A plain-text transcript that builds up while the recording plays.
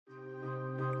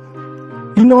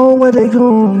You know where they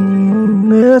going,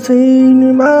 they're seen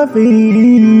in my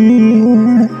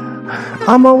feet.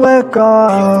 I'm a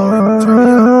record.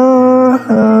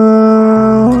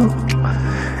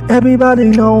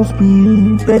 Everybody knows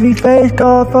me. Babyface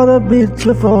Godfather,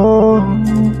 beautiful.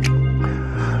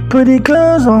 Pretty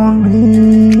girls on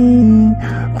me,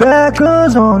 bad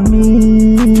girls on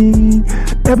me.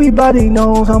 Everybody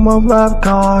knows I'm a rap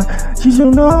god. You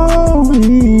should know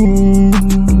me.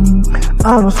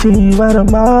 I don't see right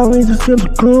of my way to skip the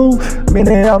crew.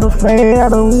 Minute out of fame, I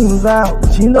don't lose out.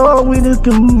 But you know we just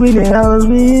can beat it out of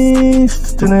me.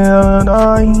 Still in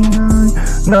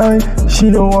night.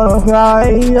 She don't wanna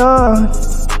fly,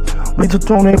 we just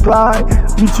don't reply.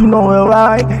 You know it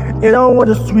right. It don't want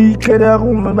the sweet kid that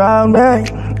room around me.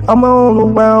 I'm all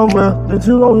around with the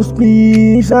two on the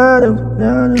speed.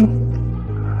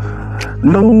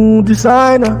 New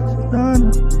designer.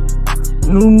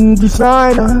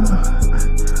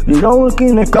 You don't look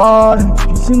in the garden,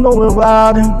 you know it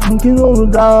riding. You know the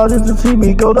garden to see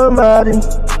me go to riding.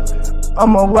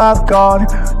 I'm a rap god,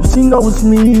 you see know it's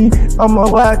me. I'm a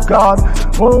rap god.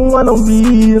 Won't wanna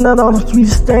be not on the street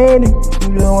standing.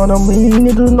 You don't wanna mean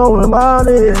you don't know about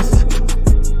this.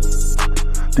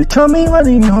 They tell me what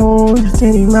they know, just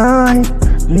ain't right.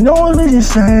 You know what they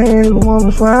say, the one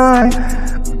was right.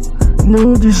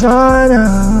 New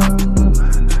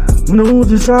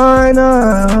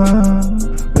designer.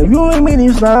 If you ain't me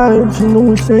this night, you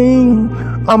know it's sing.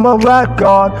 I'm a rap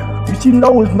god, you should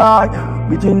know it's mine.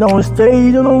 We just know it's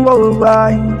stage on the road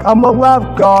right. I'm a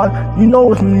rap god, you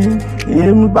know it's me.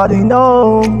 Everybody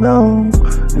know.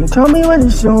 And tell me what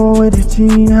it's show, what it's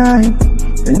high.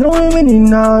 They know it many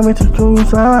nights, it's a true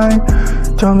side.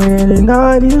 Tell me any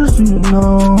night, you should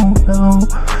know.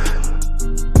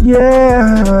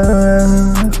 Yeah.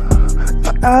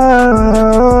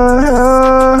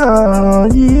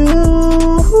 You.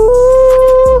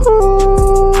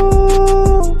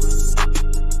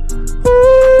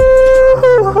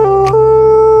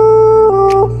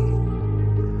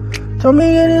 Tell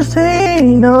me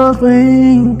anything,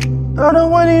 nothing. I don't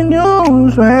want any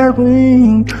news,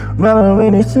 rapping. Rather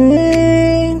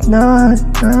anything, not.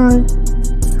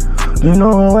 You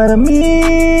know what I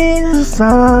mean, it's a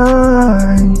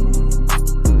sign.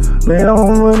 They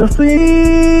don't wanna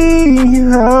flee,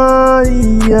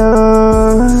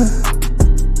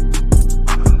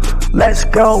 Let's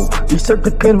go. You serve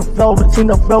the kind of flow, but you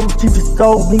know flow, you just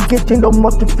go. Nigga get no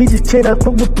more to feed his chain, I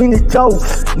put between his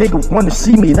toes. Nigga wanna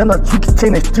see me, then I tweak it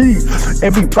in the street.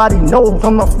 Everybody knows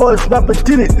I'm the first rapper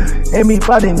did it.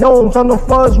 Everybody knows I'm the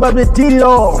first rapper did it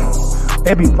all.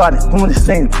 Everybody's going the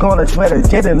same corner, where they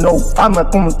didn't know. I'm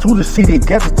not going to the city,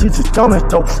 get it to the stomach,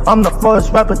 though. I'm the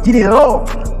first rapper did it all.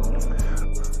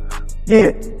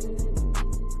 Yeah.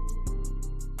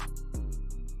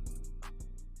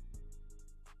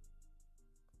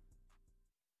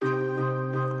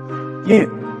 Yeah,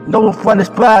 no fun is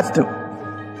prize to.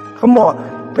 Come on,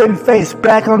 Babyface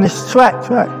back on this track.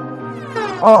 Hey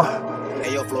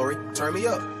yo, Flory, turn me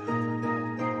up.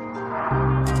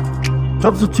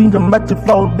 Drops between the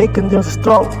microphone, making them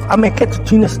stroke. I may catch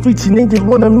between the streets and they just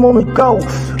wanna go.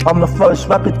 I'm the first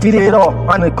rapper, did it all.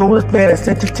 I'm the coolest man, I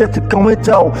sent your chest to go and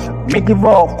toe. Make it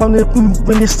raw from the roof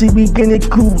when they see me getting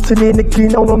cool. So then they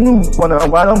get on the move. I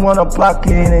don't wanna block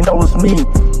it and they know it's me.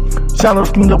 Shout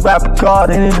out to the rap god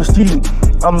in the street.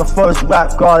 I'm the first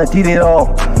rap god that did it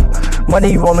all.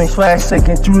 Money rolling fast,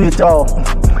 second through it all.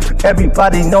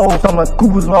 Everybody knows I'm a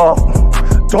coolest law.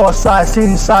 Door side,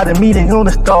 sitting inside the meeting on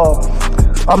the star.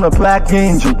 I'm the black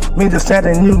angel, made the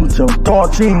Santa Nujo,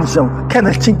 dark angel,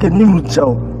 kinda chink a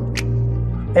nujo.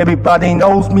 Everybody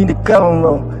knows me the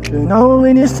governor. You know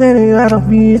when they say they out of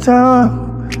time.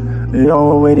 You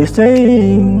know when they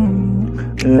sing.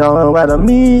 You know about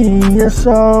me, yes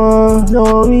sir,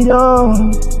 no we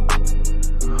don't.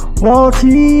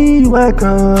 Walty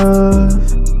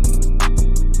Records.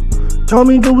 Told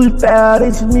me do it bad,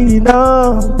 it's me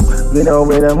now. We know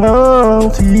where the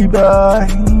multi boy.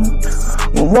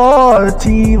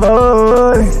 Walty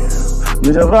boy.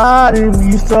 With a riding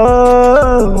me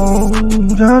so.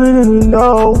 Trying to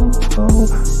know.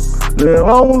 Where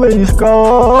always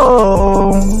go.